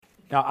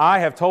Now, I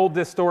have told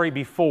this story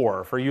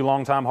before for you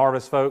longtime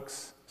Harvest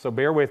folks, so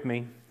bear with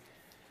me.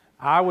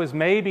 I was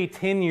maybe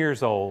 10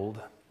 years old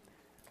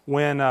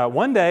when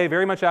one day,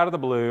 very much out of the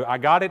blue, I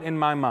got it in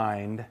my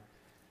mind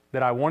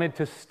that I wanted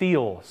to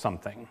steal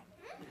something,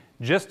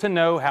 just to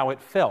know how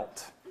it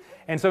felt.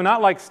 And so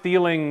not like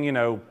stealing,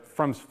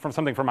 from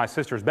something from my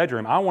sister's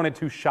bedroom. I wanted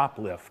to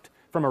shoplift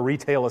from a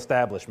retail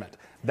establishment.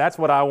 That's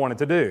what I wanted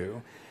to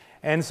do.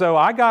 And so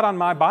I got on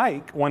my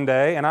bike one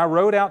day and I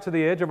rode out to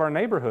the edge of our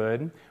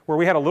neighborhood where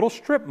we had a little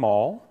strip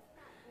mall.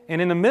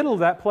 And in the middle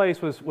of that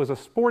place was a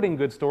sporting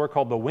goods store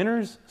called the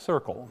Winner's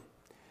Circle.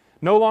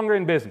 No longer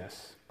in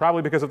business,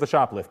 probably because of the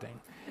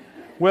shoplifting.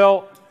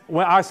 Well,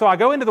 so I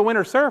go into the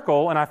Winner's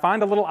Circle and I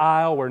find a little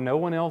aisle where no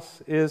one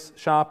else is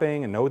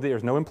shopping and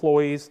there's no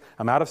employees.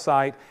 I'm out of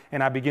sight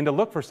and I begin to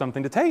look for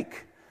something to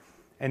take.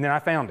 And then I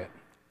found it,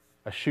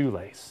 a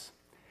shoelace.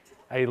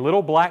 A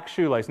little black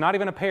shoelace, not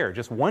even a pair,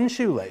 just one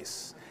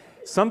shoelace.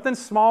 Something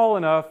small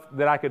enough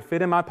that I could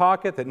fit in my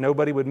pocket that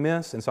nobody would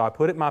miss. And so I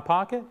put it in my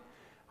pocket.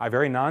 I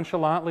very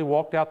nonchalantly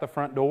walked out the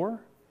front door,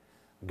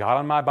 got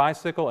on my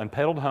bicycle and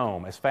pedaled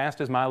home as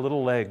fast as my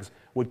little legs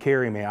would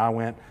carry me. I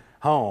went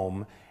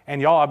home. And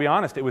y'all, I'll be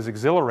honest, it was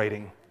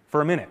exhilarating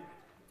for a minute.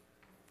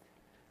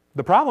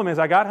 The problem is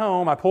I got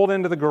home, I pulled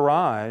into the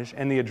garage,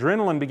 and the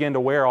adrenaline began to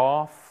wear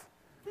off.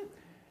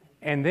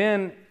 And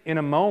then in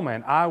a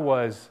moment, I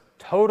was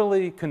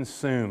totally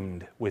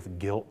consumed with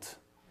guilt.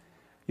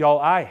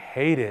 Y'all, I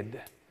hated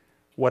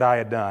what I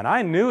had done.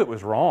 I knew it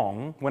was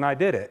wrong when I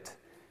did it,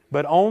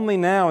 but only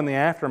now in the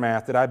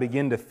aftermath did I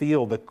begin to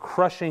feel the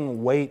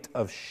crushing weight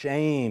of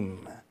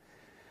shame.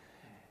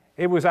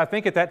 It was, I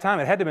think at that time,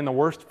 it had to have been the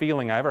worst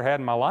feeling I ever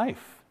had in my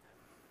life.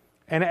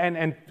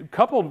 And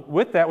coupled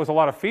with that was a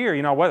lot of fear.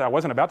 I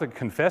wasn't about to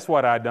confess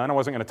what I'd done. I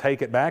wasn't going to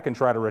take it back and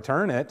try to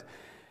return it.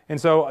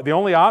 And so the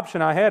only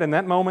option I had in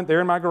that moment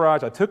there in my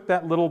garage, I took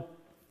that little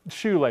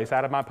shoelace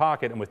out of my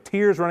pocket and with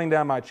tears running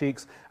down my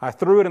cheeks, I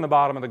threw it in the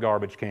bottom of the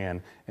garbage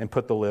can and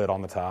put the lid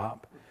on the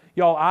top.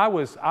 Y'all, I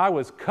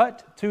was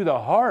cut to the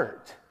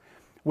heart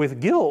with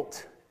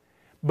guilt,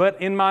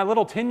 but in my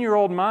little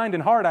 10-year-old mind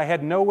and heart, I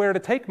had nowhere to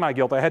take my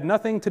guilt. I had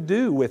nothing to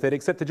do with it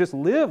except to just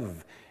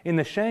live in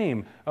the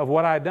shame of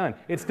what I had done.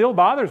 It still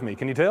bothers me,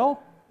 can you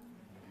tell?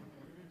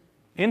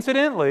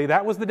 Incidentally,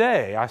 that was the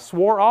day I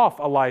swore off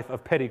a life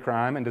of petty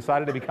crime and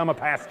decided to become a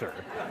pastor.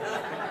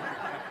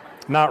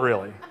 Not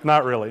really.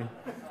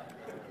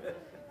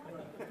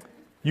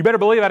 You better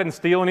believe I didn't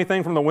steal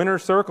anything from the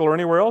Winner's Circle or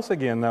anywhere else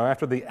again, though,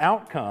 after the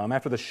outcome,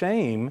 after the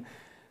shame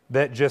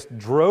that just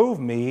drove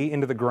me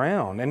into the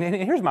ground. And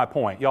here's my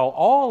point, y'all.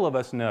 All of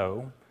us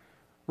know,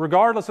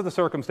 regardless of the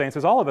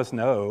circumstances, all of us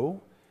know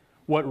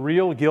what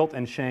real guilt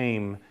and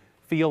shame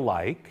feel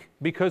like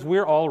because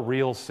we're all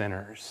real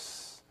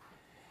sinners.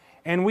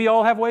 And we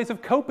all have ways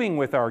of coping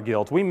with our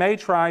guilt. We may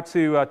try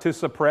to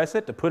suppress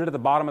it, to put it at the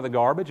bottom of the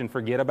garbage and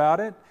forget about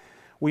it.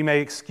 We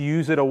may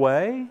excuse it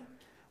away.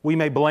 We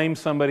may blame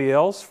somebody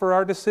else for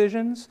our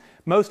decisions.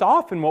 Most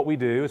often what we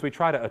do is we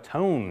try to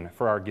atone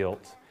for our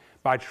guilt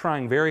by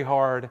trying very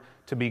hard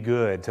to be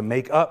good, to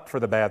make up for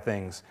the bad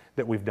things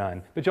that we've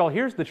done. But y'all,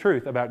 here's the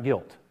truth about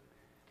guilt.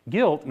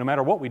 Guilt, no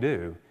matter what we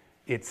do,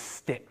 it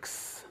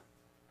sticks.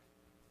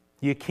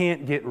 You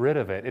can't get rid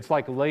of it. It's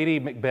like Lady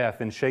Macbeth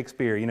in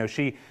Shakespeare.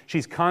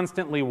 She's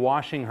constantly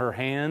washing her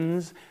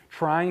hands,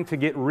 trying to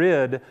get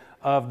rid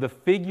of the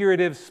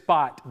figurative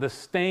spot, the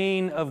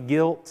stain of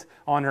guilt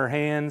on her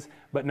hands,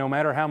 but no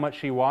matter how much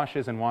she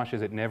washes and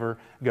washes, it never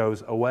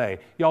goes away.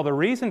 Y'all, the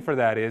reason for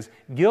that is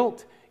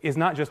guilt is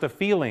not just a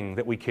feeling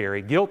that we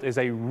carry. Guilt is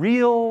a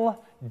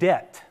real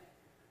debt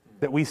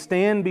that we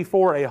stand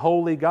before a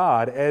holy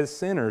God as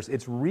sinners.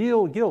 It's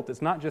real guilt.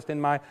 It's not just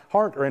in my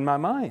heart or in my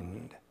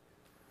mind.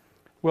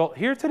 Well,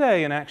 here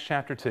today in Acts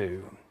chapter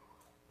 2,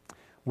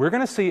 we're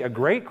going to see a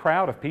great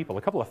crowd of people,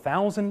 a couple of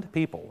thousand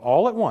people,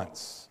 all at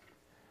once,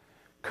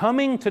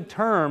 coming to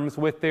terms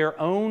with their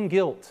own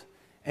guilt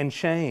and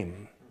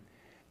shame.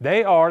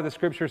 They are, the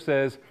Scripture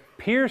says,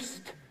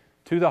 pierced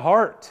to the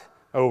heart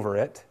over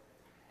it.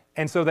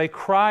 And so they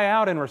cry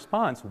out in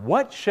response,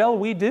 "What shall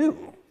we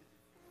do?"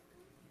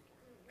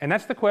 And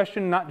that's the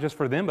question not just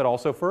for them, but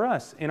also for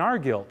us in our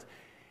guilt.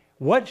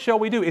 What shall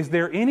we do? Is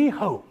there any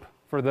hope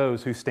for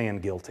those who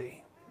stand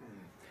guilty?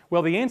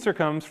 Well, the answer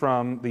comes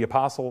from the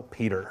Apostle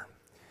Peter.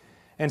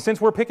 And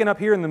since we're picking up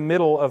here in the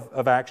middle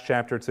of Acts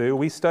chapter 2,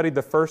 we studied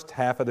the first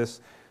half of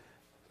this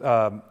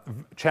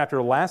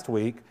chapter last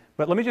week,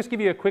 but let me just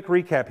give you a quick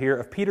recap here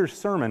of Peter's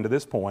sermon to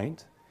this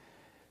point.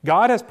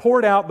 God has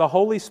poured out the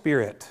Holy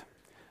Spirit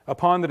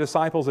upon the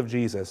disciples of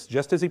Jesus,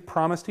 just as He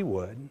promised He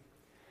would,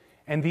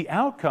 and the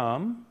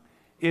outcome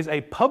is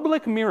a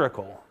public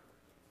miracle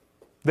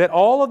that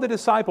all of the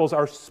disciples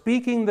are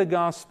speaking the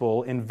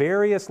gospel in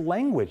various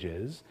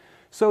languages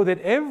so that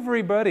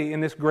everybody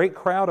in this great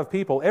crowd of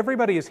people,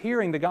 everybody is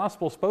hearing the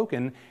gospel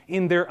spoken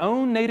in their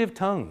own native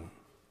tongue.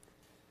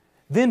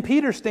 Then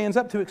Peter stands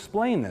up to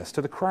explain this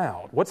to the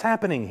crowd. What's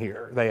happening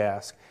here, they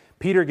ask.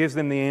 Peter gives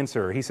them the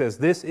answer. He says,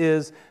 this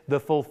is the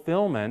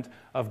fulfillment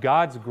of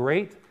God's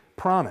great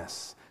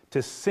promise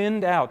to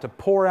send out, to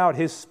pour out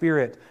His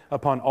Spirit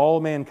upon all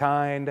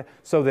mankind,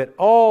 so that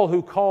all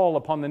who call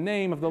upon the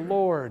name of the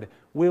Lord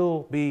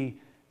will be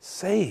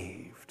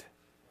saved.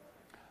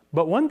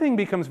 But one thing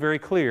becomes very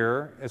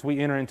clear as we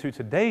enter into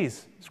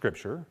today's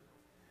Scripture,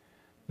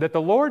 that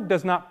the Lord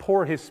does not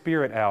pour His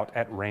Spirit out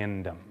at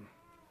random.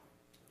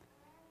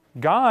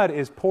 God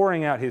is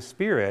pouring out His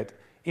Spirit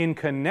in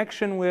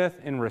connection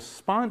with, in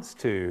response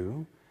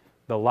to,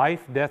 the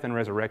life, death, and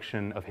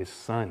resurrection of His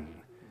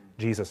Son,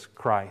 Jesus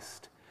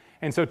Christ.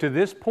 And so to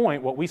this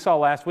point, what we saw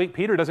last week,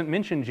 Peter doesn't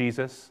mention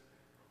Jesus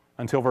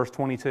until verse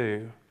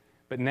 22.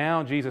 But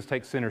now Jesus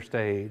takes center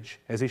stage,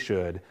 as he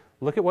should.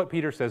 Look at what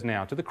Peter says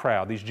now to the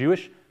crowd, these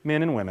Jewish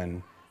men and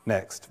women.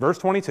 Next, verse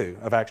 22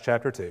 of Acts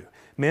chapter 2.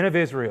 Men of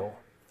Israel,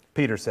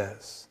 Peter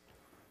says,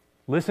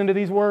 listen to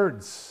these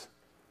words.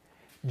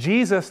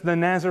 Jesus the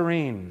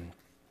Nazarene,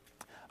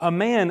 a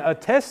man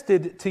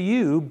attested to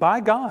you by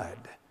God,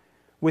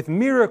 with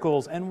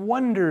miracles and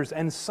wonders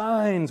and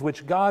signs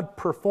which God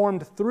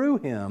performed through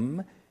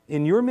Him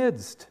in your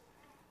midst,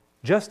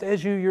 just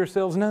as you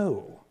yourselves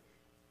know.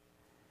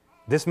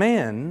 This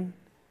man,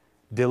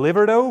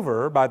 delivered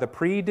over by the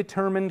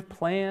predetermined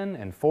plan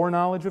and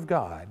foreknowledge of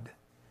God,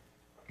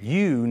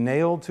 you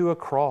nailed to a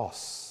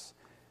cross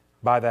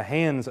by the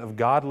hands of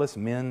godless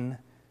men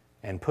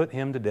and put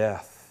Him to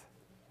death.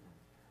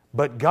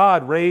 But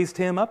God raised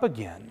Him up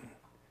again,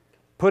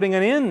 putting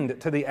an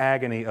end to the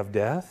agony of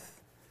death,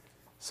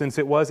 since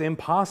it was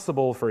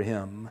impossible for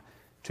Him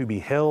to be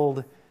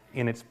held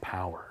in its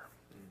power.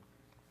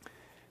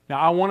 Now,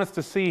 I want us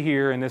to see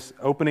here in this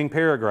opening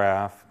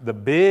paragraph the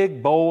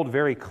big, bold,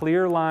 very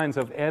clear lines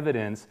of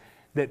evidence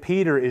that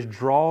Peter is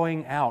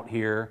drawing out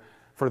here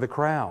for the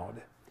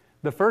crowd.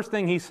 The first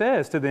thing he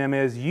says to them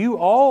is, you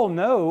all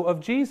know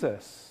of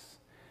Jesus.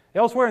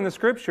 Elsewhere in the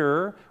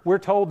Scripture, we're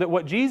told that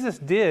what Jesus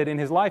did in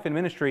His life and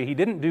ministry, He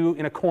didn't do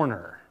in a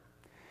corner.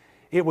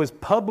 It was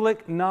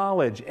public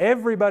knowledge.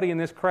 Everybody in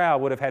this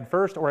crowd would have had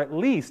first or at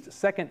least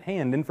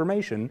second-hand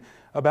information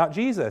about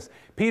Jesus.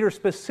 Peter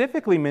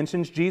specifically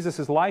mentions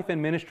Jesus' life and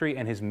ministry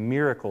and His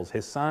miracles,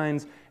 His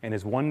signs and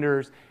His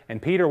wonders.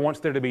 And Peter wants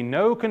there to be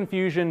no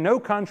confusion, no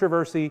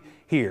controversy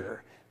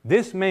here.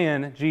 This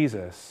man,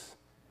 Jesus,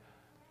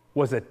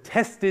 was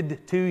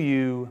attested to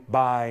you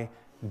by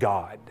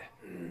God.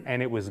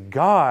 And it was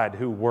God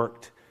who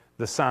worked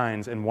the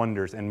signs and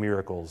wonders and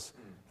miracles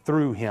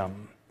through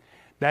Him.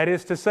 That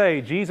is to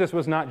say, Jesus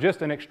was not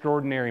just an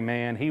extraordinary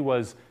man, He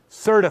was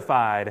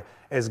certified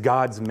as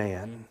God's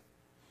man.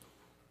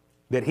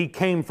 That He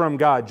came from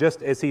God,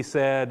 just as He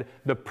said,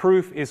 the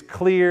proof is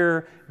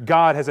clear,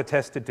 God has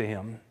attested to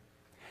Him.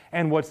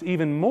 And what's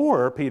even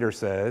more, Peter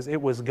says,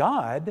 it was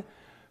God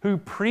who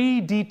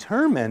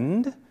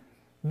predetermined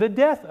the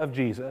death of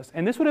Jesus.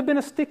 And this would have been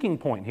a sticking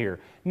point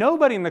here.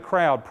 Nobody in the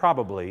crowd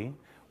probably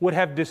would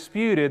have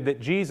disputed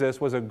that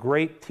Jesus was a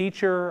great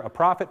teacher, a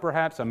prophet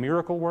perhaps, a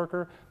miracle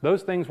worker.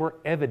 Those things were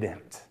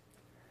evident.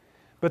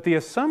 But the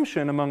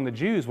assumption among the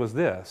Jews was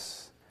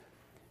this: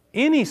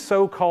 any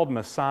so-called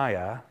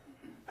Messiah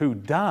who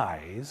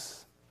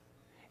dies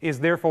is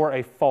therefore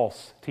a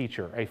false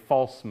teacher, a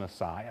false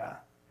Messiah.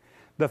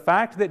 The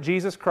fact that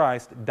Jesus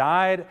Christ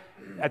died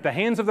at the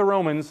hands of the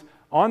Romans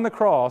on the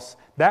cross,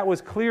 that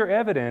was clear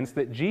evidence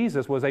that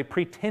Jesus was a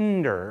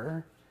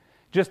pretender,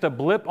 just a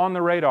blip on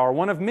the radar,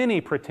 one of many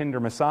pretender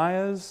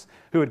messiahs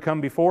who had come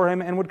before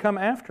Him and would come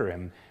after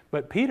Him.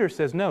 But Peter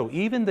says, no,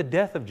 even the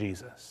death of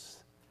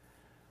Jesus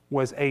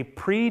was a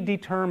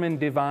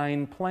predetermined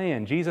divine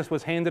plan. Jesus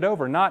was handed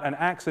over, not an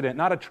accident,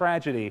 not a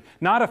tragedy,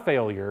 not a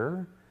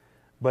failure,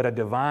 but a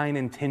divine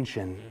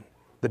intention,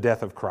 the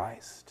death of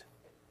Christ.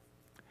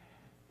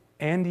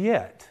 And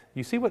yet,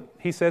 you see what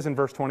he says in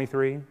verse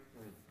 23?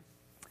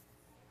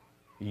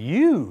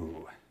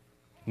 You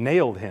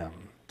nailed Him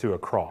to a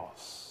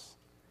cross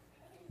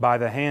by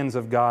the hands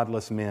of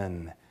godless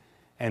men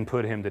and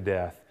put Him to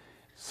death.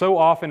 So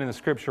often in the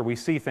Scripture we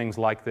see things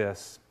like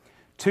this.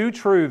 Two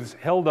truths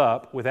held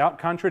up without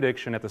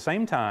contradiction at the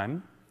same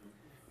time.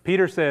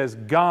 Peter says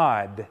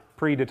God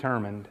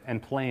predetermined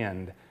and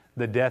planned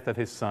the death of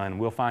His Son.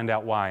 We'll find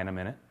out why in a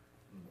minute.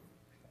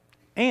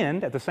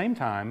 And at the same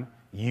time,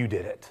 you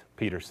did it,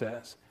 Peter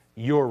says.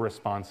 You're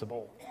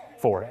responsible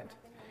for it.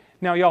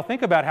 Now, y'all,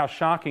 think about how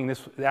shocking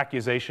this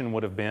accusation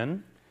would have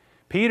been.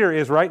 Peter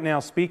is right now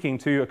speaking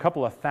to a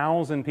couple of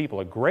thousand people.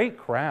 A great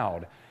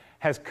crowd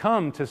has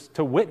come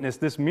to witness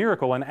this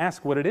miracle and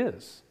ask what it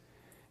is,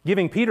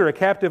 giving Peter a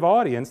captive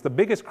audience, the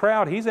biggest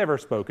crowd he's ever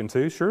spoken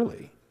to,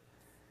 surely.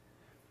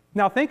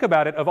 Now, think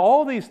about it. Of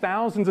all these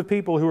thousands of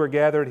people who are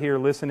gathered here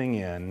listening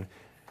in,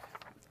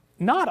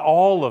 not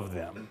all of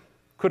them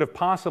could have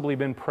possibly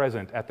been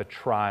present at the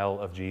trial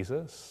of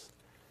Jesus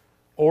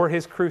or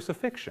His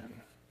crucifixion.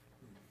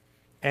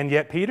 And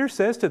yet Peter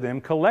says to them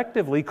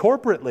collectively,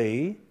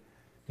 corporately,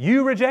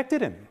 you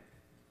rejected Him.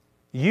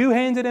 You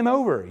handed Him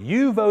over.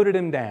 You voted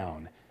Him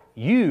down.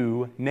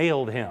 You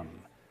nailed Him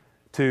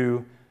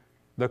to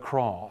the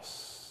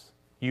cross.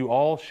 You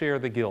all share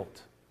the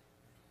guilt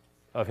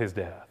of His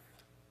death.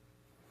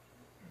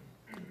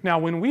 Now,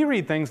 when we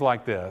read things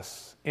like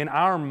this, in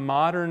our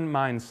modern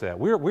mindset,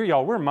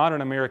 we're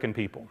modern American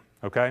people,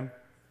 okay?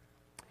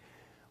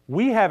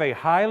 We have a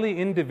highly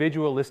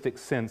individualistic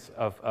sense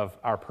of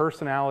our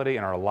personality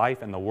and our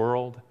life in the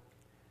world,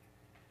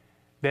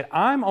 that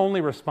I'm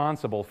only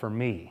responsible for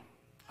me.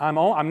 I'm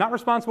not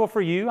responsible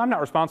for you. I'm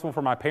not responsible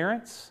for my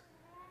parents.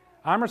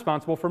 I'm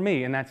responsible for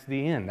me, and that's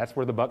the end. That's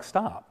where the buck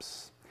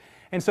stops.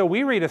 And so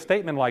we read a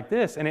statement like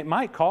this, and it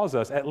might cause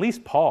us at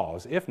least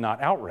pause, if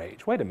not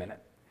outrage. Wait a minute.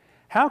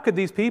 How could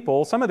these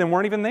people, some of them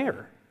weren't even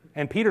there,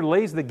 and Peter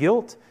lays the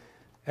guilt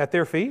at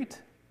their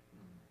feet?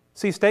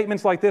 See,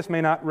 statements like this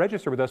may not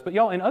register with us, but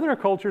y'all, in other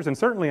cultures, and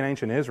certainly in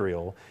ancient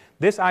Israel,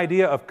 this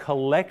idea of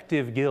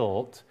collective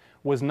guilt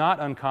was not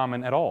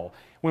uncommon at all.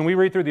 When we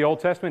read through the Old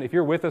Testament, if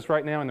you're with us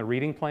right now in the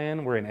reading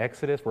plan, we're in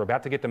Exodus, we're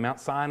about to get to Mount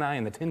Sinai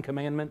and the Ten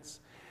Commandments.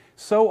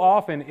 So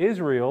often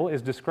Israel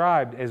is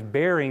described as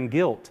bearing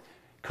guilt.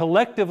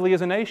 Collectively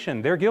as a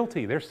nation, they're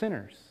guilty, they're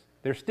sinners,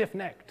 they're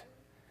stiff-necked.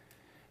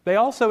 They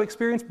also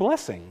experience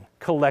blessing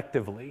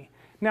collectively.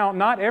 Now,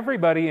 not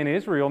everybody in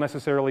Israel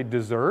necessarily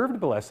deserved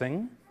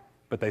blessing,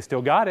 but they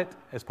still got it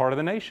as part of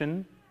the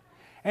nation.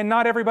 And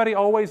not everybody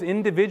always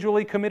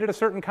individually committed a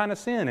certain kind of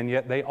sin, and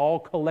yet they all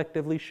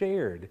collectively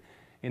shared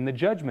in the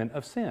judgment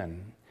of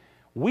sin.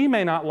 We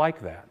may not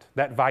like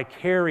that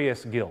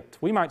vicarious guilt.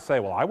 We might say,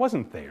 well, I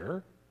wasn't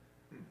there.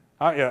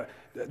 The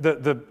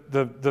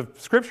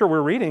scripture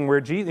we're reading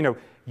where Jesus,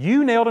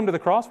 you nailed him to the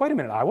cross. Wait a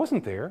minute, I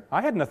wasn't there.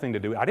 I had nothing to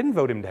do. I didn't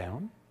vote him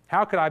down.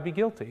 How could I be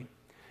guilty?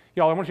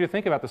 Y'all, I want you to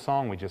think about the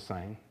song we just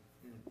sang.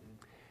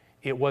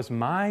 It was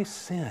my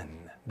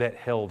sin that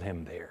held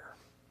him there.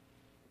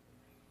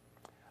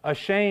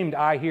 Ashamed,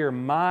 I hear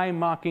my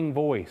mocking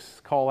voice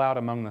call out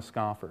among the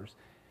scoffers.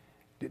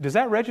 Does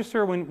that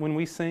register when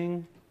we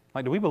sing?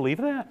 Like, do we believe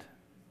that?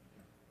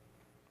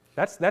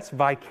 That's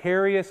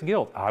vicarious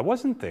guilt. I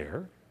wasn't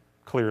there,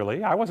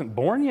 clearly. I wasn't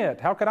born yet.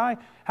 How could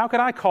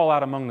I call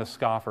out among the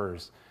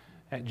scoffers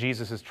at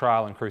Jesus'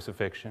 trial and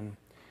crucifixion?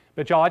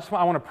 But y'all,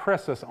 I want to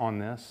press us on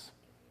this.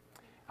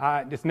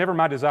 It's never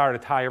my desire to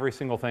tie every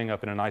single thing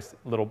up in a nice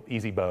little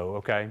easy bow,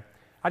 okay?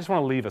 I just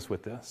want to leave us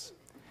with this.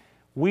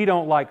 We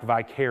don't like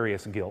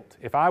vicarious guilt.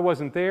 If I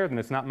wasn't there, then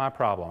it's not my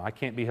problem. I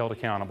can't be held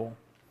accountable.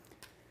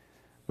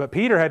 But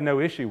Peter had no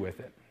issue with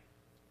it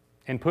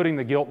in putting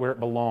the guilt where it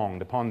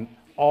belonged upon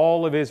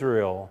all of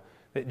Israel,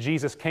 that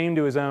Jesus came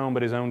to his own,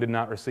 but his own did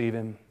not receive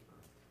him.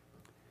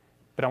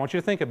 But I want you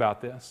to think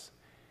about this.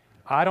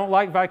 I don't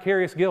like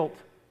vicarious guilt,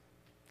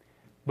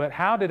 but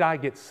how did I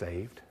get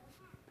saved?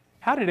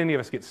 How did any of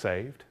us get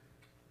saved?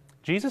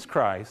 Jesus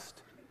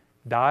Christ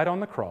died on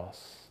the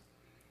cross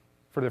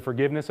for the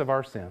forgiveness of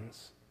our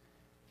sins.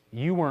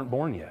 You weren't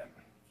born yet.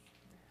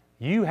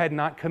 You had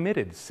not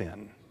committed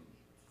sin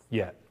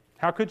yet.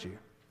 How could you?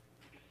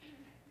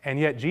 And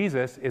yet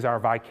Jesus is our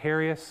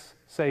vicarious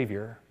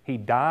Savior. He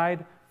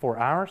died for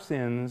our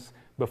sins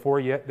before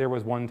yet there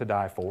was one to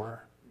die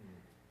for.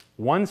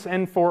 Once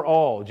and for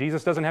all.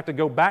 Jesus doesn't have to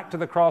go back to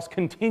the cross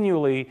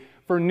continually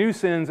for new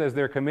sins as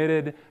they're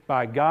committed.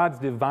 By God's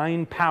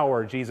divine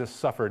power, Jesus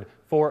suffered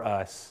for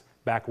us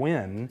back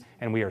when,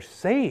 and we are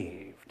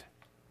saved.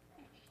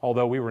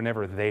 Although we were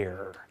never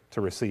there to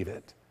receive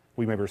it.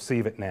 We may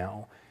receive it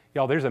now.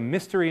 Y'all, there's a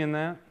mystery in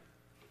that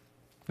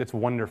that's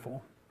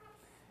wonderful.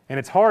 And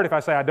it's hard if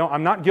I say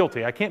I'm not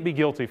guilty. I can't be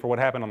guilty for what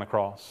happened on the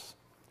cross,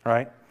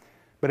 right?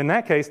 But in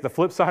that case, the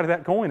flip side of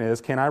that coin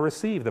is, can I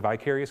receive the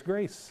vicarious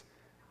grace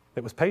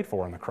that was paid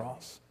for on the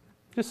cross?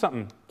 Just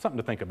something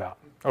to think about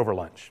over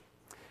lunch.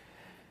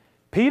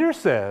 Peter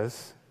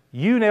says,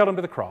 you nailed him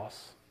to the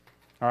cross,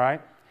 all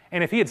right?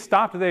 And if he had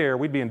stopped there,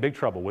 we'd be in big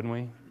trouble, wouldn't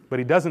we? But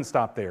he doesn't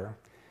stop there.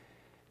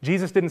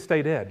 Jesus didn't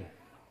stay dead.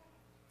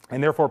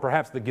 And therefore,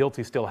 perhaps the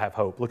guilty still have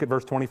hope. Look at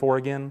verse 24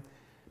 again.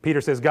 Peter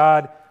says,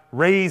 God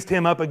raised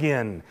him up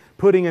again,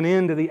 putting an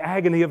end to the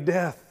agony of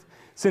death,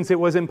 since it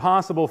was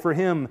impossible for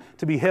him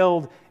to be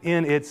held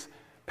in its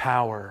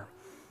power.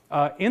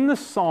 In the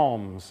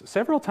Psalms,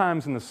 several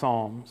times in the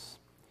Psalms,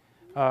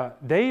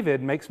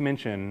 David makes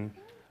mention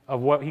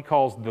of what he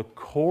calls the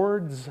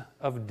cords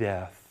of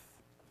death.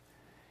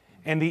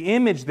 And the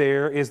image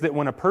there is that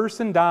when a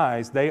person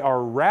dies, they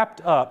are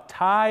wrapped up,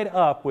 tied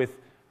up with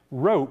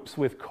ropes,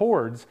 with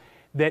cords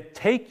that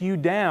take you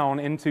down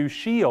into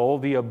Sheol,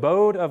 the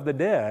abode of the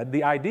dead.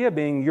 The idea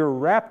being you're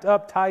wrapped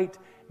up tight,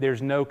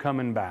 there's no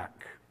coming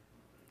back.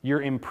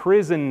 You're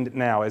imprisoned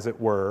now, as it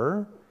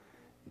were,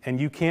 and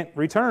you can't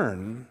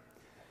return.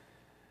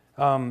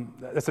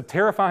 That's a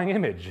terrifying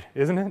image,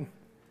 isn't it?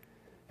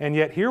 And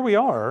yet here we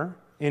are.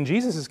 In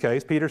Jesus'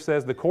 case, Peter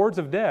says the cords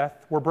of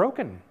death were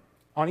broken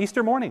on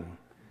Easter morning.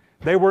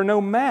 They were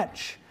no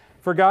match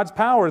for God's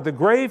power. The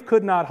grave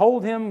could not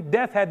hold him.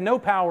 Death had no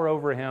power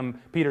over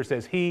him. Peter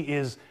says he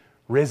is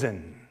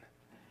risen.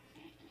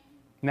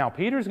 Now,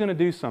 Peter's going to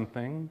do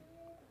something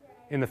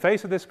in the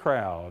face of this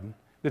crowd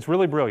that's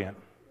really brilliant.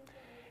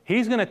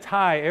 He's going to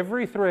tie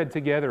every thread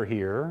together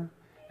here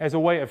as a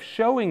way of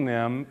showing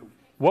them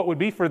what would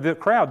be for the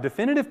crowd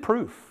definitive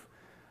proof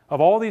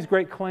of all these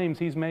great claims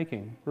he's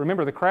making.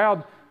 Remember, the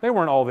crowd, they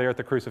weren't all there at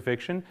the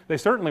crucifixion. They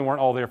certainly weren't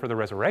all there for the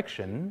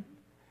resurrection.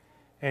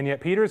 And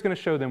yet Peter is going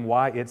to show them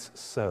why it's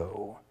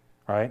so,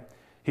 right?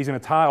 He's going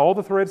to tie all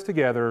the threads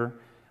together.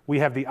 We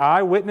have the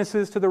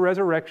eyewitnesses to the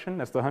resurrection.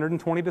 That's the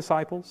 120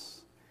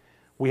 disciples.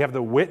 We have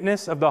the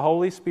witness of the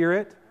Holy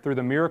Spirit through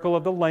the miracle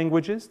of the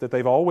languages that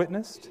they've all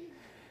witnessed.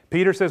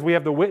 Peter says we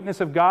have the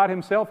witness of God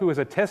himself who has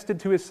attested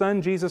to his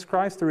Son, Jesus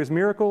Christ, through his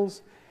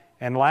miracles.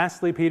 And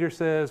lastly, Peter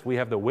says we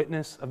have the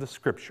witness of the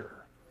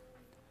Scripture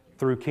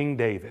through King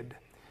David.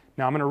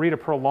 Now, I'm going to read a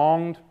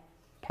prolonged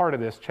part of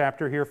this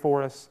chapter here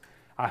for us.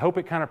 I hope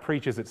it kind of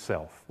preaches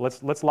itself.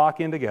 Let's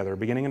lock in together,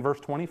 beginning in verse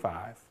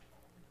 25.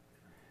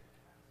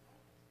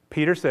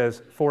 Peter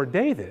says, "For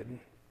David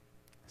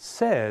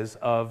says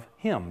of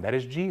him," that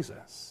is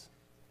Jesus,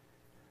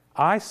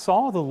 "I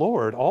saw the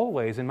Lord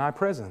always in my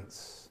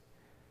presence,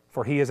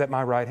 for he is at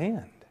my right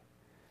hand,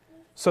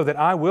 so that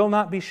I will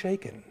not be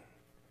shaken.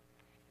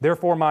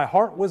 Therefore my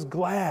heart was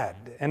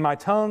glad, and my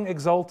tongue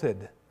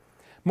exulted.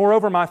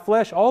 Moreover, my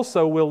flesh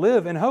also will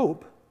live in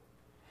hope,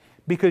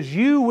 because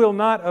you will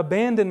not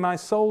abandon my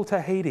soul to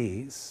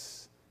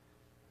Hades,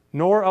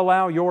 nor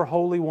allow your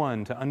Holy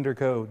One to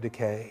undergo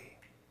decay.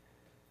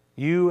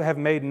 You have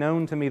made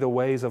known to me the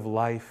ways of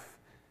life.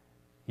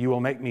 You will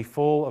make me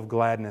full of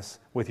gladness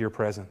with your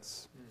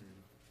presence."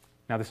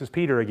 Now this is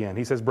Peter again.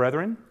 He says,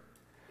 "Brethren,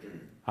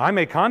 I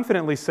may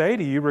confidently say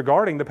to you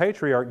regarding the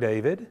patriarch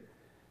David,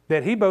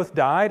 that he both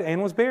died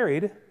and was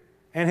buried,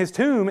 and his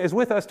tomb is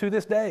with us to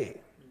this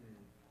day.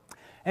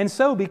 And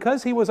so,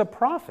 because he was a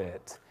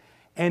prophet,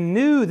 and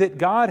knew that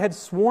God had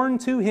sworn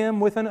to him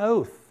with an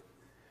oath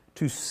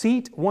to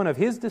seat one of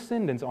his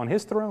descendants on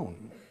his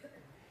throne,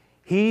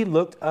 he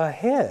looked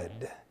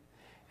ahead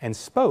and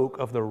spoke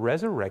of the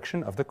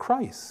resurrection of the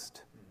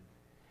Christ,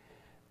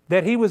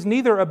 that he was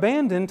neither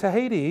abandoned to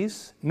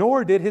Hades,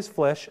 nor did his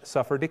flesh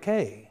suffer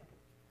decay.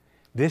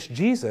 This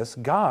Jesus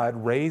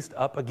God raised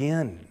up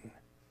again,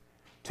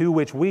 to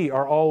which we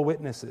are all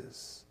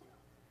witnesses.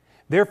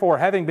 Therefore,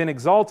 having been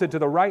exalted to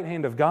the right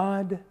hand of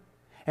God,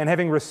 and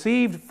having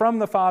received from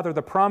the Father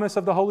the promise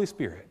of the Holy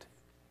Spirit,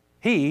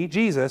 He,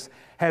 Jesus,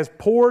 has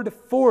poured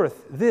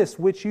forth this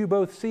which you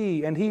both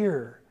see and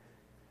hear.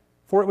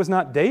 For it was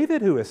not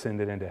David who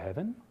ascended into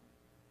heaven,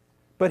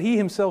 but he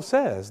himself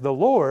says, 'The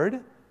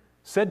Lord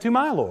said to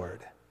my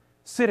Lord,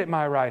 sit at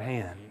my right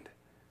hand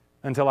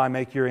until I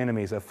make your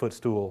enemies a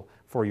footstool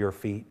for your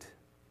feet.'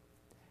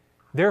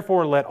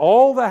 Therefore let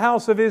all the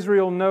house of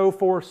Israel know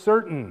for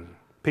certain,"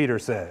 Peter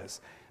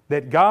says,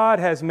 "that God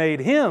has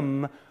made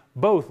Him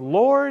both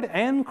Lord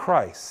and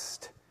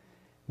Christ,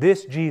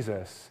 this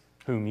Jesus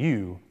whom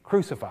you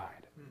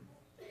crucified."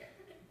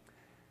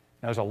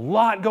 Now, there's a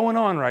lot going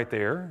on right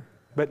there,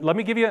 but let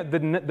me give you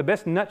the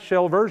best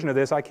nutshell version of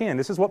this I can.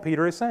 This is what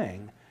Peter is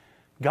saying.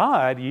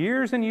 God,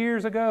 years and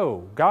years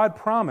ago, God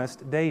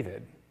promised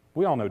David,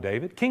 we all know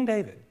David, King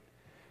David.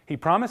 He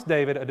promised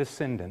David a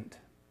descendant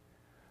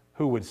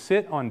who would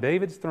sit on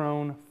David's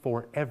throne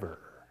forever,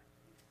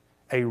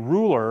 a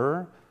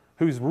ruler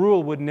whose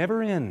rule would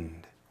never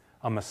end,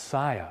 a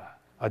Messiah,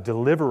 a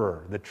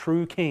deliverer, the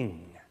true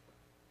King.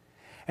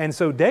 And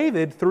so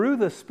David, through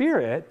the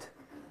Spirit,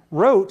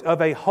 wrote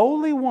of a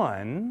Holy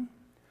One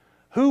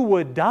who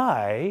would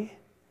die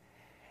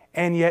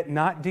and yet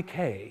not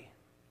decay.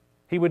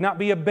 He would not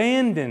be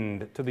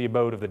abandoned to the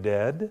abode of the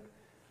dead,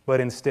 but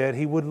instead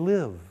he would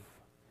live.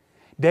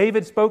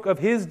 David spoke of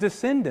his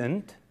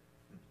descendant,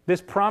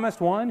 this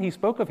promised one, he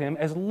spoke of him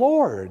as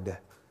Lord,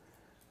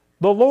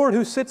 the Lord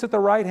who sits at the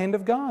right hand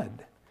of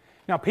God.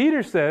 Now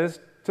Peter says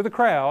to the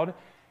crowd,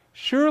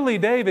 surely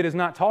David is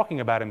not talking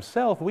about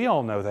himself. We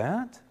all know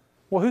that.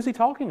 Well, who's he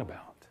talking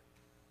about?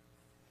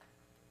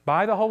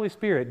 By the Holy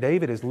Spirit,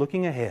 David is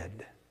looking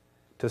ahead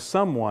to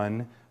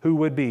someone who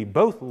would be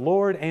both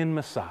Lord and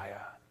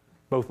Messiah,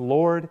 both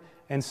Lord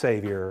and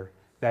Savior.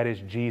 That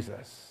is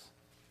Jesus,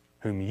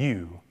 whom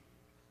you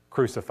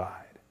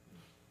crucified,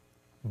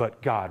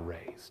 but God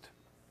raised.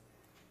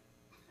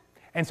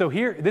 And so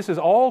here, this is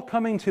all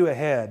coming to a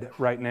head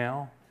right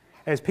now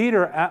as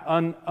Peter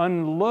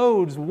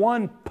unloads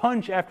one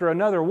punch after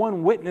another,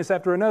 one witness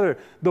after another.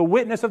 The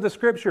witness of the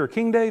Scripture,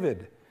 King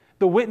David.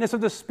 The witness of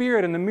the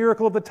Spirit and the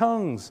miracle of the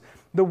tongues.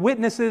 The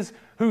witnesses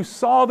who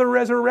saw the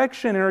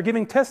resurrection and are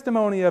giving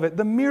testimony of it.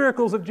 The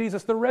miracles of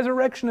Jesus, the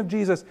resurrection of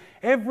Jesus.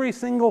 Every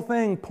single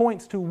thing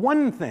points to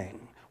one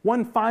thing,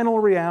 one final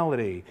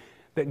reality,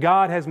 that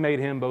God has made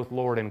Him both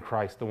Lord and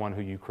Christ, the one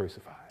who you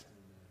crucified.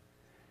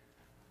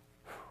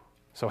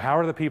 So how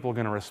are the people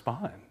going to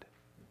respond?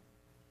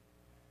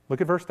 Look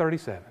at verse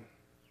 37.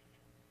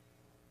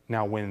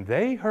 Now when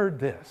they heard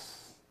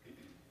this,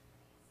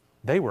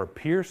 they were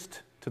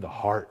pierced to the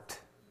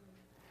heart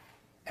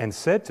and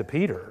said to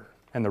Peter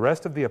and the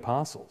rest of the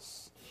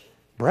apostles,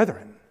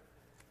 "Brethren,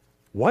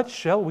 what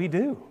shall we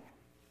do?"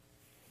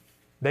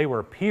 They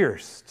were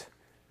pierced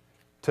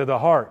to the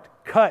heart,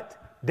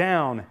 cut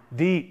down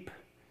deep.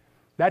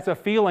 That's a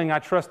feeling I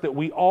trust that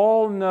we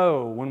all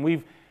know when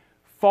we've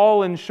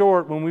fallen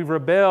short, when we've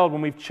rebelled,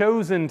 when we've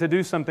chosen to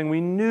do something we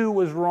knew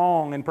was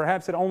wrong, and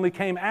perhaps it only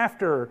came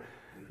after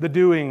the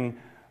doing,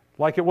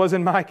 like it was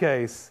in my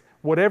case.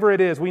 Whatever it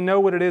is, we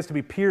know what it is to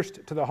be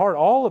pierced to the heart.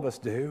 All of us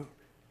do.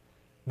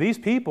 These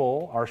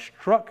people are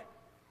struck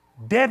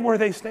dead where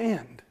they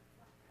stand.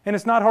 And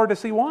it's not hard to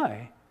see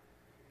why.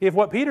 If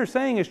what Peter's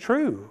saying is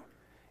true,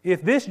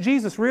 if this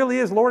Jesus really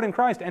is Lord and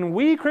Christ, and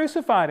we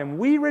crucified Him,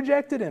 we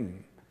rejected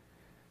Him,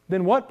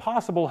 then what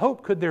possible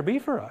hope could there be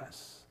for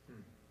us?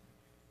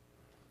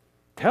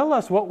 Tell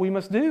us what we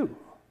must do.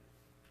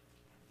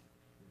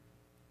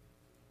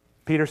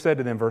 Peter said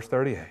to them, verse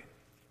 38,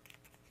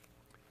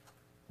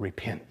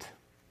 repent,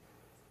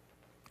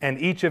 and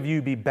each of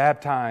you be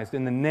baptized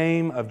in the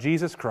name of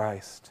Jesus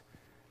Christ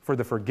for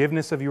the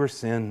forgiveness of your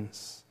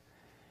sins,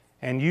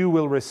 and you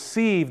will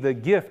receive the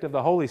gift of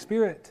the Holy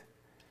Spirit.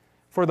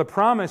 For the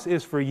promise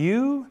is for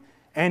you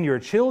and your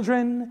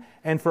children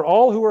and for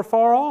all who are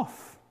far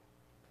off,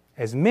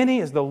 as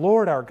many as the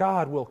Lord our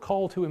God will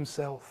call to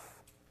Himself.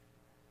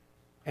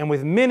 And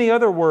with many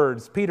other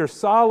words, Peter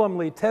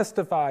solemnly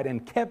testified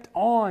and kept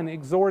on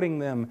exhorting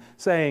them,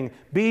 saying,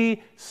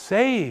 be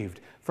saved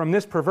from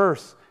this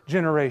perverse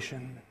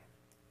generation.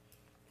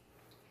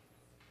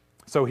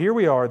 So here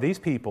we are, these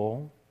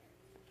people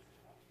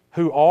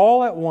who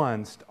all at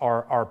once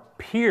are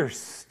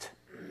pierced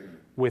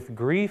with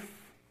grief,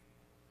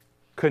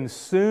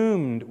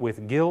 consumed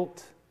with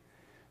guilt.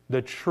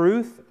 The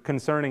truth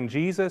concerning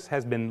Jesus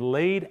has been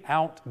laid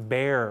out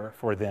bare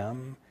for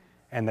them,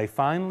 and they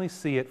finally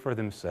see it for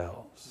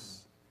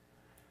themselves.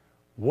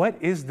 What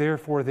is there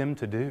for them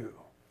to do?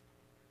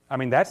 I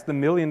mean, that's the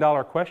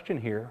million-dollar question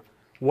here.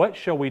 What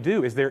shall we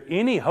do? Is there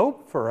any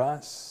hope for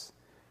us?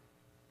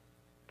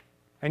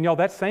 And y'all,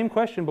 that same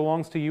question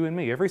belongs to you and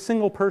me. Every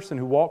single person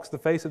who walks the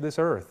face of this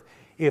earth.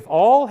 If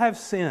all have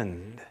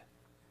sinned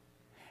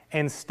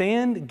and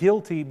stand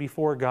guilty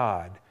before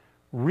God,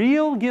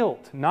 real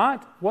guilt,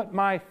 not what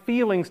my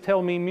feelings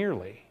tell me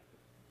merely,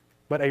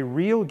 but a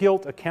real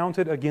guilt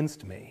accounted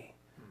against me,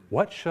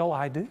 what shall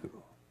I do?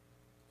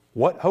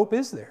 What hope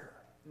is there?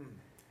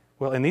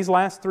 Well, in these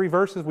last 3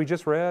 verses we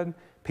just read,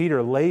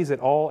 Peter lays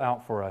it all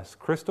out for us,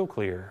 crystal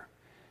clear.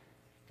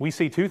 We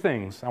see 2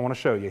 things I want to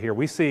show you here.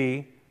 We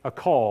see a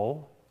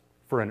call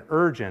for an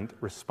urgent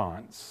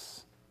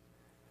response,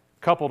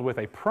 coupled with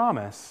a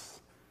promise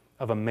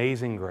of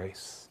amazing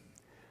grace.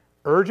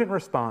 Urgent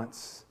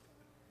response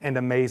and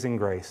amazing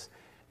grace.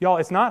 Y'all,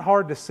 it's not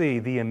hard to see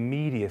the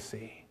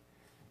immediacy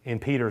in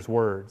Peter's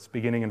words,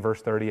 beginning in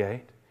verse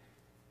 38.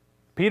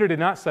 Peter did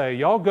not say,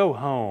 y'all go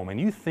home and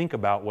you think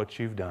about what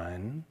you've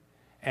done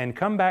and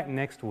come back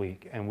next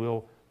week and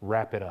we'll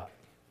wrap it up.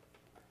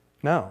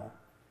 No.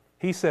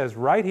 He says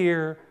right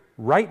here,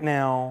 right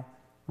now,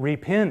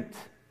 repent,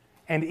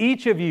 and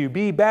each of you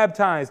be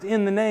baptized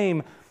in the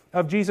name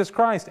of Jesus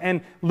Christ.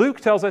 And Luke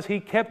tells us he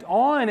kept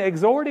on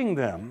exhorting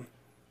them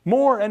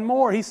more and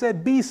more. He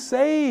said, be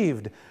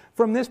saved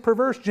from this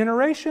perverse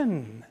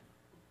generation.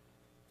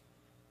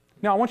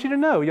 Now, I want you to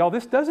know, y'all,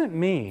 this doesn't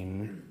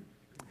mean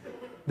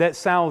that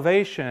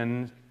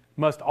salvation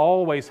must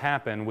always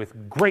happen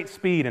with great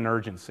speed and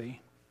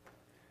urgency.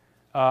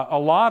 A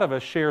lot of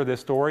us share this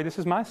story. This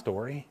is my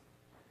story.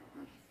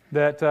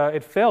 That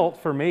it felt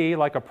for me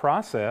like a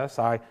process.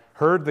 I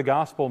heard the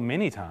gospel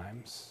many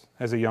times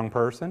as a young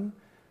person.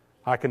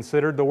 I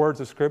considered the words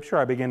of Scripture.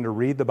 I began to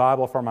read the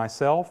Bible for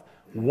myself.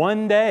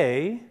 One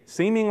day,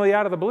 seemingly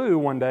out of the blue,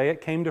 one day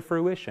it came to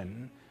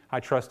fruition. I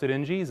trusted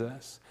in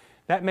Jesus.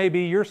 That may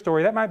be your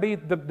story. That might be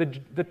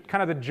the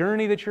kind of the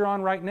journey that you're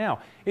on right now.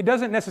 It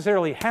doesn't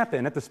necessarily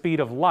happen at the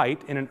speed of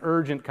light in an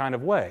urgent kind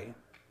of way.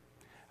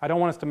 I don't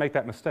want us to make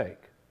that mistake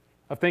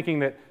of thinking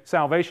that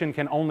salvation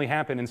can only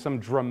happen in some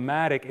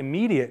dramatic,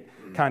 immediate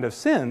kind of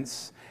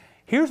sense.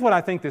 Here's what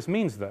I think this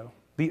means, though.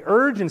 The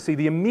urgency,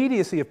 the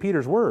immediacy of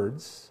Peter's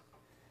words,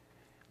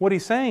 what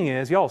he's saying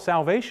is, y'all,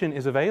 salvation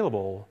is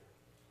available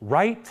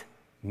right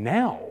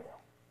now.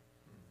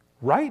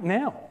 Right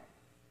now.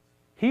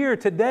 Here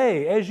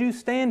today, as you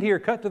stand here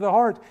cut to the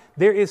heart,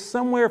 there is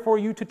somewhere for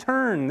you to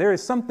turn. There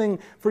is something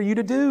for you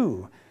to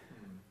do.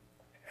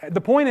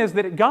 The point is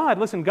that God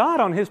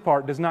on His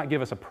part does not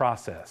give us a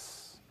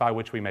process by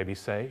which we may be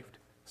saved.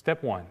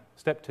 Step 1,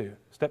 step 2,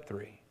 step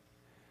 3.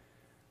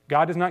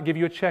 God does not give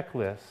you a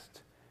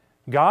checklist.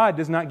 God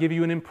does not give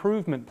you an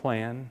improvement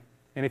plan.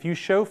 And if you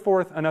show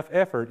forth enough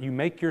effort, you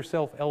make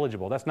yourself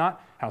eligible. That's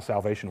not how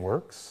salvation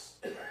works.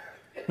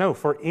 No,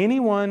 for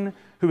anyone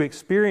who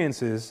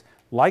experiences,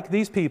 like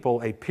these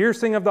people, a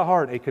piercing of the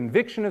heart, a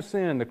conviction of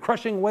sin, the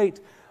crushing weight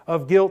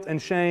of guilt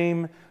and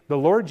shame, the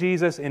Lord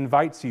Jesus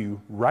invites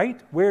you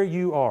right where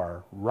you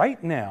are,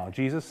 right now.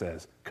 Jesus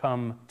says,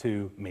 come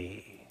to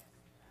me.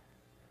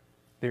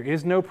 There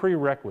is no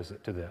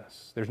prerequisite to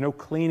this. There's no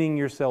cleaning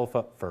yourself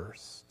up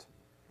first.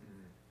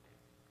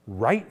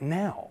 Right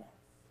now,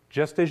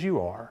 just as you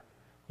are,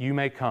 you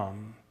may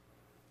come.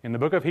 In the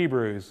book of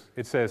Hebrews,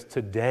 it says,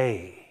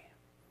 today,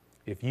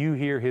 if you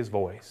hear His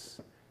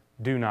voice,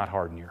 do not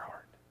harden your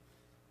heart.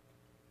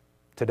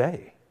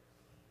 Today.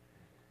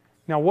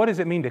 Now, what does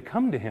it mean to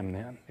come to Him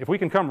then? If we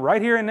can come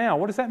right here and now,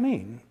 what does that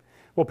mean?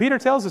 Well, Peter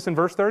tells us in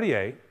verse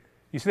 38,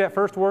 you see that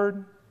first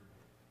word?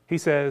 He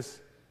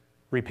says,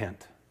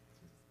 repent.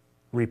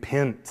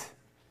 Repent,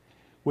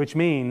 which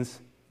means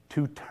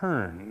to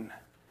turn,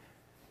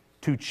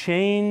 to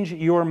change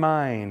your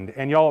mind.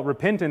 And y'all,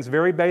 repentance,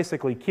 very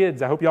basically,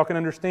 kids, I hope y'all can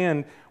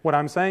understand what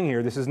I'm saying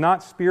here. This is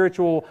not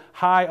spiritual,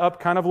 high up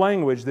kind of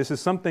language. This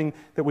is something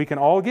that we can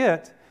all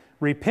get.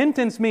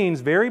 Repentance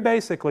means, very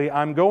basically,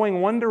 I'm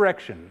going one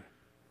direction.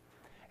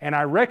 And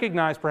I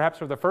recognize perhaps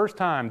for the first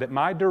time that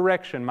my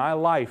direction, my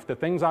life, the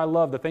things I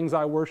love, the things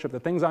I worship, the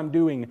things I'm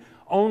doing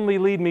only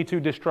lead me to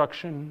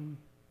destruction.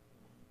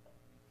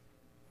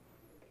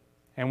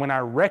 And when I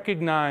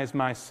recognize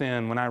my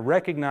sin, when I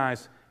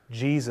recognize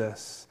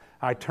Jesus,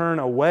 I turn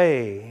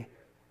away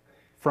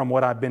from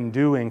what I've been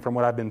doing, from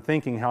what I've been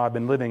thinking, how I've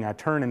been living. I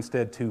turn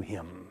instead to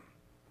Him.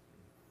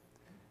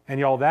 And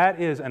y'all, that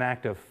is an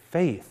act of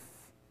faith.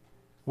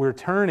 We're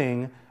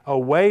turning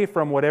away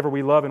from whatever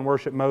we love and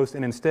worship most,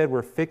 and instead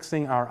we're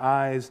fixing our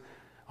eyes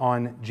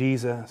on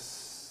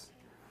Jesus.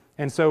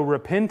 And so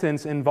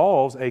repentance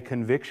involves a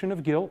conviction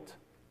of guilt,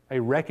 a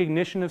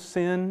recognition of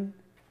sin.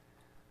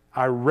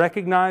 I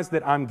recognize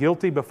that I'm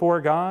guilty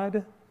before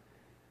God.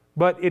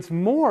 But it's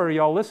more,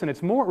 y'all listen,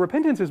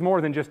 repentance is more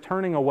than just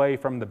turning away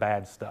from the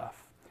bad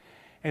stuff.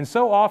 And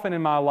so often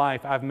in my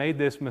life, I've made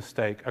this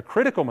mistake, a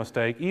critical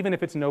mistake, even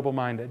if it's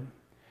noble-minded.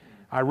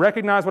 I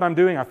recognize what I'm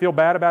doing, I feel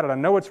bad about it, I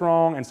know it's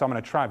wrong, and so I'm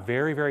going to try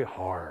very, very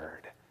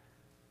hard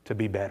to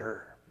be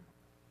better.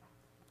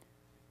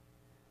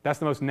 That's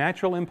the most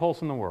natural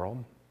impulse in the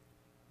world,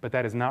 but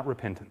that is not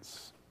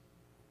repentance.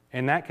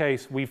 In that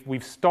case,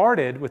 we've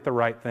started with the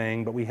right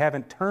thing, but we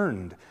haven't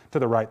turned to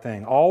the right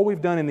thing. All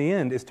we've done in the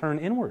end is turn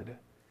inward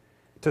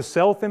to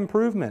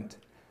self-improvement,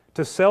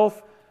 to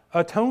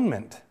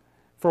self-atonement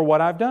for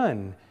what I've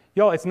done.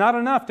 Y'all, it's not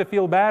enough to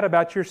feel bad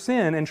about your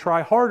sin and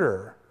try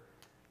harder.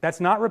 That's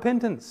not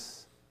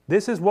repentance.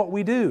 This is what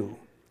we do.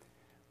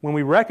 When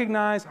we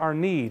recognize our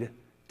need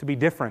to be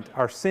different,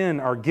 our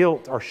sin, our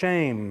guilt, our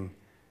shame,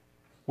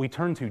 we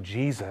turn to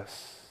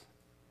Jesus.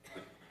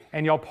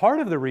 And y'all, part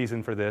of the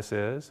reason for this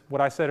is what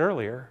I said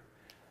earlier.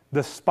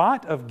 The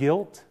spot of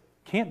guilt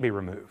can't be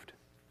removed.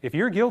 If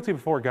you're guilty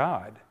before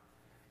God,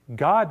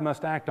 God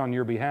must act on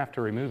your behalf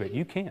to remove it.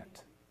 You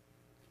can't.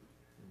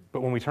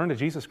 But when we turn to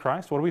Jesus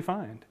Christ, what do we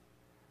find?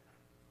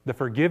 The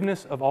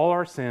forgiveness of all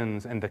our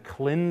sins and the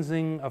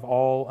cleansing of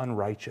all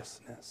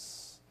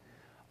unrighteousness.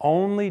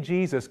 Only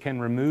Jesus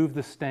can remove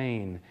the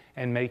stain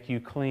and make you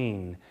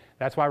clean.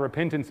 That's why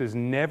repentance is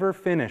never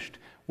finished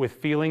with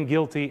feeling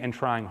guilty and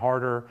trying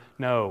harder.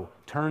 No,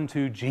 turn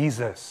to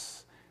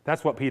Jesus.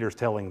 That's what Peter's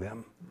telling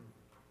them.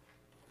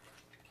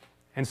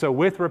 And so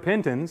with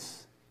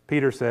repentance,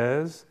 Peter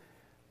says,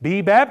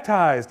 be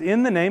baptized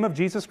in the name of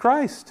Jesus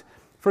Christ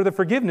for the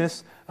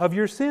forgiveness of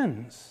your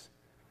sins.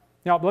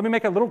 Now, let me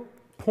make a little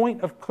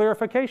point of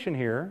clarification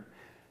here.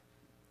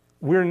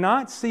 We're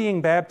not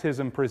seeing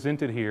baptism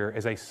presented here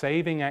as a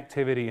saving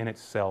activity in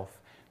itself.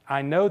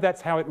 I know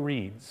that's how it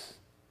reads,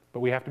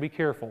 but we have to be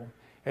careful.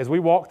 As we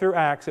walk through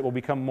Acts, it will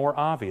become more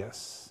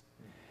obvious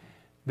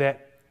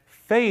that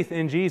faith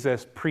in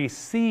Jesus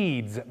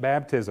precedes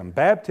baptism.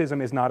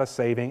 Baptism is not a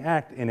saving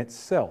act in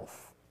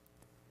itself.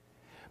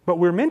 But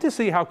we're meant to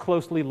see how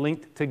closely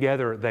linked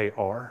together they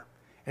are.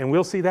 And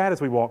we'll see that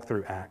as we walk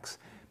through Acts.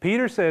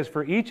 Peter says,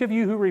 for each of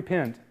you who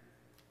repent,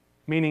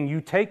 meaning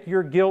you take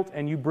your guilt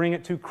and you bring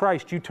it to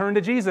Christ, you turn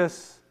to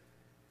Jesus,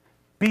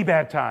 be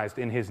baptized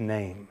in His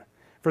name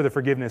for the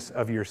forgiveness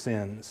of your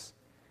sins.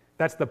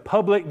 That's the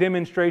public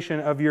demonstration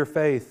of your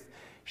faith,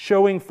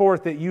 showing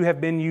forth that you have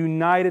been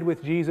united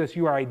with Jesus.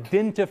 You are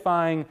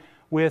identifying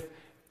with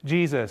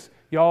Jesus.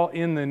 Y'all,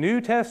 in the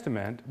New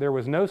Testament, there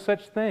was no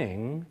such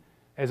thing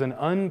as an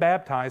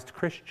unbaptized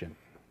Christian.